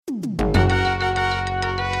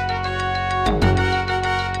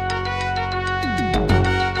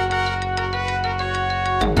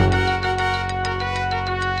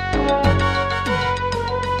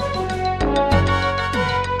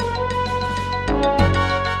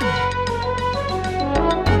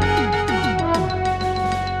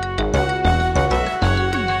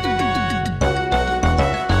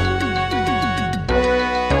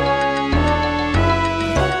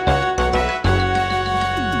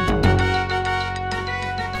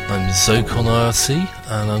is Zoke on IRC,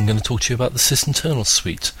 and I'm going to talk to you about the Sysinternal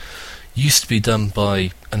suite. Used to be done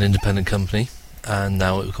by an independent company, and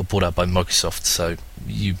now it got bought out by Microsoft, so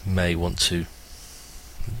you may want to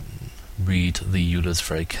read the EULAs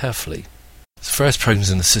very carefully. So various programs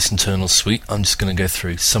in the Sysinternal suite, I'm just going to go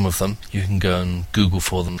through some of them. You can go and Google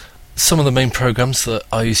for them. Some of the main programs that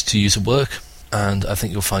I used to use at work, and I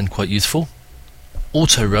think you'll find quite useful.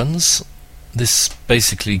 Auto runs. This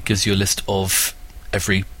basically gives you a list of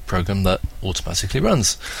every program that automatically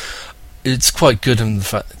runs. It's quite good in the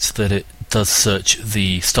fact that it does search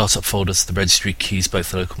the startup folders, the registry keys,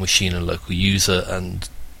 both the local machine and local user, and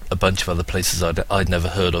a bunch of other places I'd never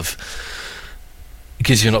heard of. It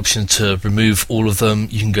gives you an option to remove all of them.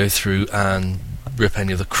 You can go through and rip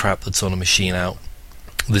any of the crap that's on a machine out.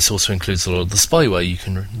 This also includes a lot of the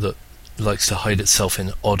spyware that likes to hide itself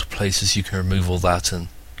in odd places. You can remove all that and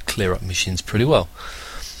clear up machines pretty well.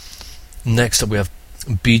 Next up we have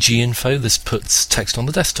BG info. This puts text on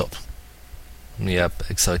the desktop. Yeah,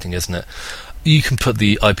 exciting, isn't it? You can put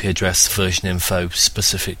the IP address, version info,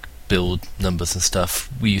 specific build numbers and stuff.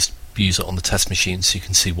 We used to use it on the test machine so you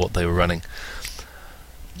can see what they were running.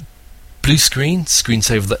 Blue screen,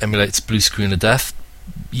 screensaver that emulates blue screen of death.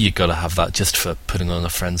 You gotta have that just for putting on a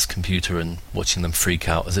friend's computer and watching them freak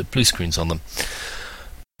out as it blue screens on them.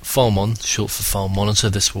 FileMon, short for file monitor.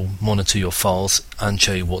 This will monitor your files and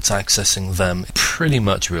show you what's accessing them pretty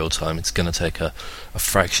much real time. It's going to take a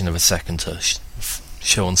fraction of a second to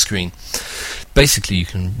show on screen. Basically, you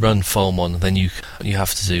can run FileMon, then you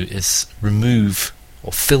have to do is remove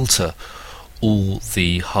or filter all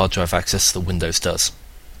the hard drive access that Windows does,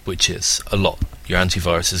 which is a lot. Your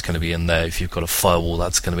antivirus is going to be in there. If you've got a firewall,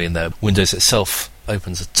 that's going to be in there. Windows itself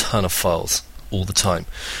opens a ton of files all the time,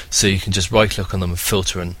 so you can just right click on them and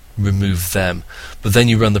filter and remove them. But then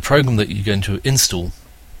you run the program that you're going to install,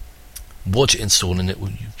 watch it install, and it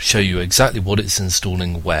will show you exactly what it's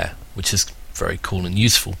installing where, which is very cool and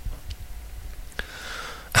useful.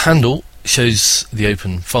 A handle shows the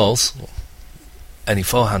open files, or any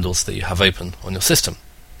file handles that you have open on your system,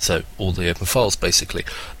 so all the open files basically.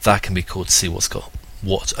 That can be called to see what's got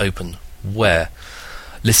what open where.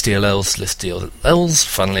 List DLLs,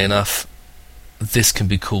 funnily enough. This can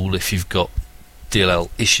be cool if you've got DLL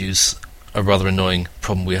issues. A rather annoying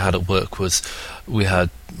problem we had at work was we had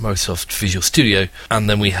Microsoft Visual Studio, and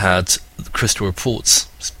then we had Crystal Reports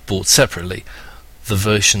bought separately. The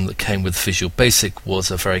version that came with Visual Basic was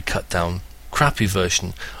a very cut down, crappy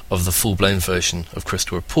version of the full-blown version of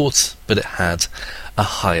Crystal Reports, but it had a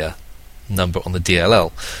higher number on the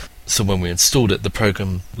DLL. So when we installed it, the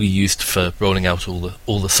program we used for rolling out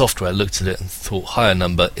all the software looked at it and thought higher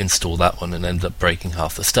number, install that one, and ended up breaking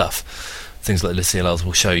half the stuff. Things like list DLLs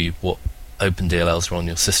will show you what open DLLs are on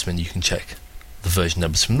your system, and you can check the version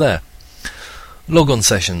numbers from there. Logon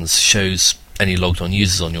sessions shows any logged on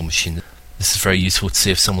users on your machine. This is very useful to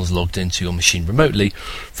see if someone's logged into your machine remotely,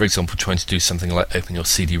 for example trying to do something like open your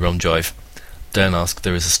CD-ROM drive. Don't ask,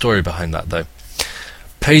 there is a story behind that though.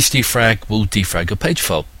 Page defrag will defrag your page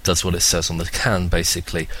file. Does what it says on the can,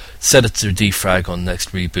 basically. Set it to defrag on next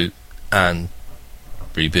reboot, and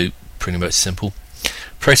reboot, pretty much simple.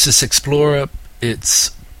 Process Explorer,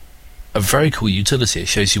 it's a very cool utility. It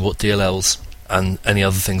shows you what DLLs and any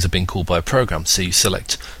other things are being called by a program. So you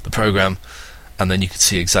select the program, and then you can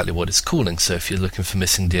see exactly what it's calling. So if you're looking for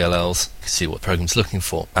missing DLLs, you can see what the program's looking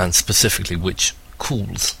for, and specifically which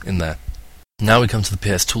calls in there. Now we come to the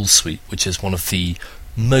PS Tools suite, which is one of the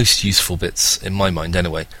most useful bits, in my mind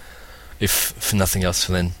anyway, if for nothing else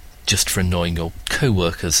then just for annoying your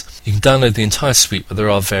co-workers. You can download the entire suite, but there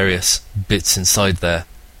are various bits inside there,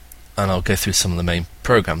 and I'll go through some of the main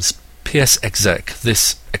programs. PSExec,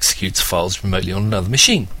 this executes files remotely on another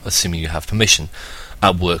machine, assuming you have permission.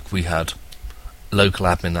 At work we had local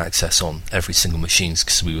admin access on every single machine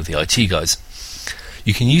because we were the IT guys.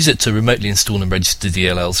 You can use it to remotely install and register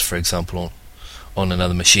DLLs, for example, on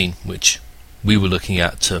another machine, which we were looking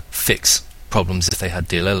at to fix problems if they had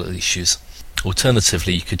DLL issues.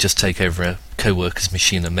 Alternatively, you could just take over a co-worker's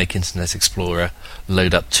machine and make Internet Explorer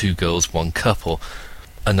load up 2 Girls 1 Cup, or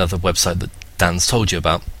another website that Dan's told you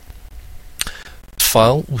about.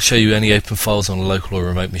 File will show you any open files on a local or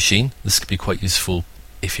remote machine. This could be quite useful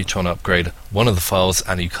if you're trying to upgrade one of the files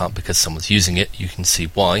and you can't because someone's using it. You can see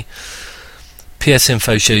why. PS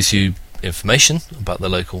Info shows you information about the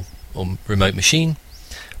local or remote machine.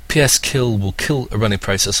 PS Kill will kill a running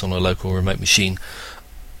process on a local or remote machine.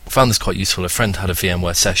 I found this quite useful. A friend had a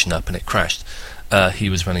VMware session up and it crashed. He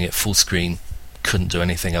was running it full screen, couldn't do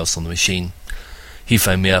anything else on the machine. He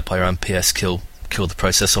phoned me up, I ran PS Kill, killed the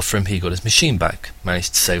process off for him, he got his machine back,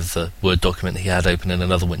 managed to save the Word document he had open in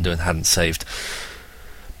another window and hadn't saved.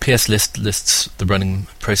 PS list lists the running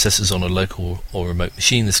processes on a local or remote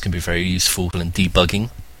machine. This can be very useful in debugging.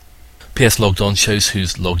 PS logged on shows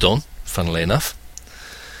who's logged on, funnily enough.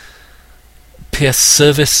 PS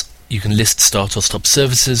service, you can list start or stop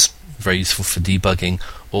services, very useful for debugging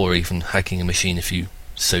or even hacking a machine if you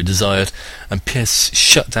so desired. And PS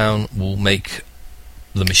shutdown will make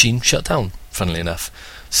the machine shut down, funnily enough.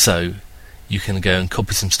 So you can go and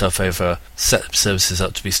copy some stuff over, set services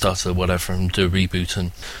up to be started or whatever, and do a reboot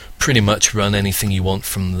and pretty much run anything you want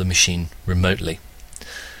from the machine remotely.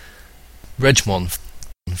 Regmon,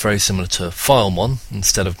 very similar to FileMon.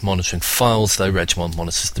 Instead of monitoring files, though, Regmon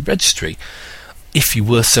monitors the registry. If you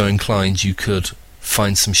were so inclined, you could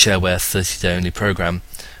find some shareware 30-day only program,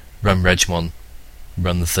 run Regmon,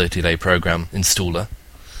 run the 30-day program installer,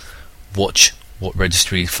 watch what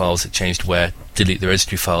registry files it changed where, delete the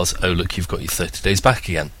registry files, oh look, you've got your 30 days back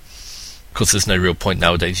again. Of course, there's no real point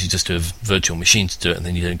nowadays, you just do a virtual machine to do it and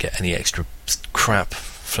then you don't get any extra crap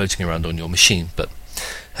floating around on your machine, but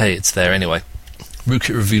hey, it's there anyway.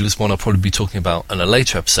 Rootkit Reveal is one I'll probably be talking about in a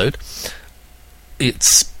later episode.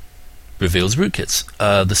 It reveals rootkits.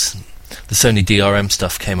 The Sony DRM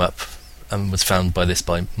stuff came up and was found by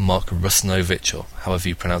Mark Rusnovich, or however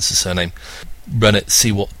you pronounce the surname. Run it,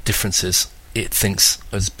 see what differences it thinks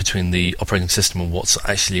is between the operating system and what's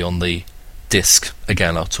actually on the disk.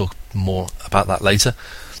 Again, I'll talk more about that later.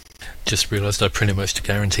 Just realised I pretty much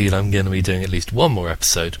guaranteed I'm going to be doing at least one more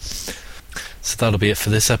episode. So that'll be it for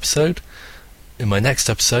this episode. In my next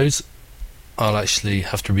episodes, I'll actually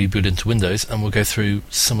have to reboot into Windows and we'll go through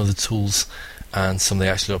some of the tools and some of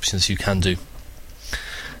the actual options you can do.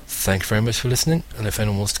 Thank you very much for listening, and if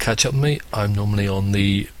anyone wants to catch up with me, I'm normally on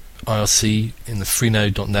the IRC in the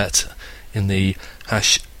freenode.net in the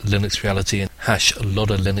 #Linux Reality and #a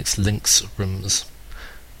lot of Linux links rooms.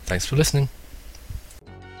 Thanks for listening.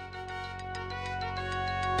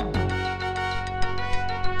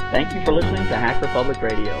 Thank you for listening to Hack Republic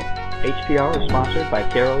Radio. HPR is sponsored by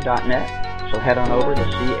Caro.net, so head on over to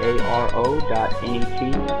caro.net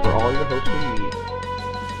for all your hosting needs.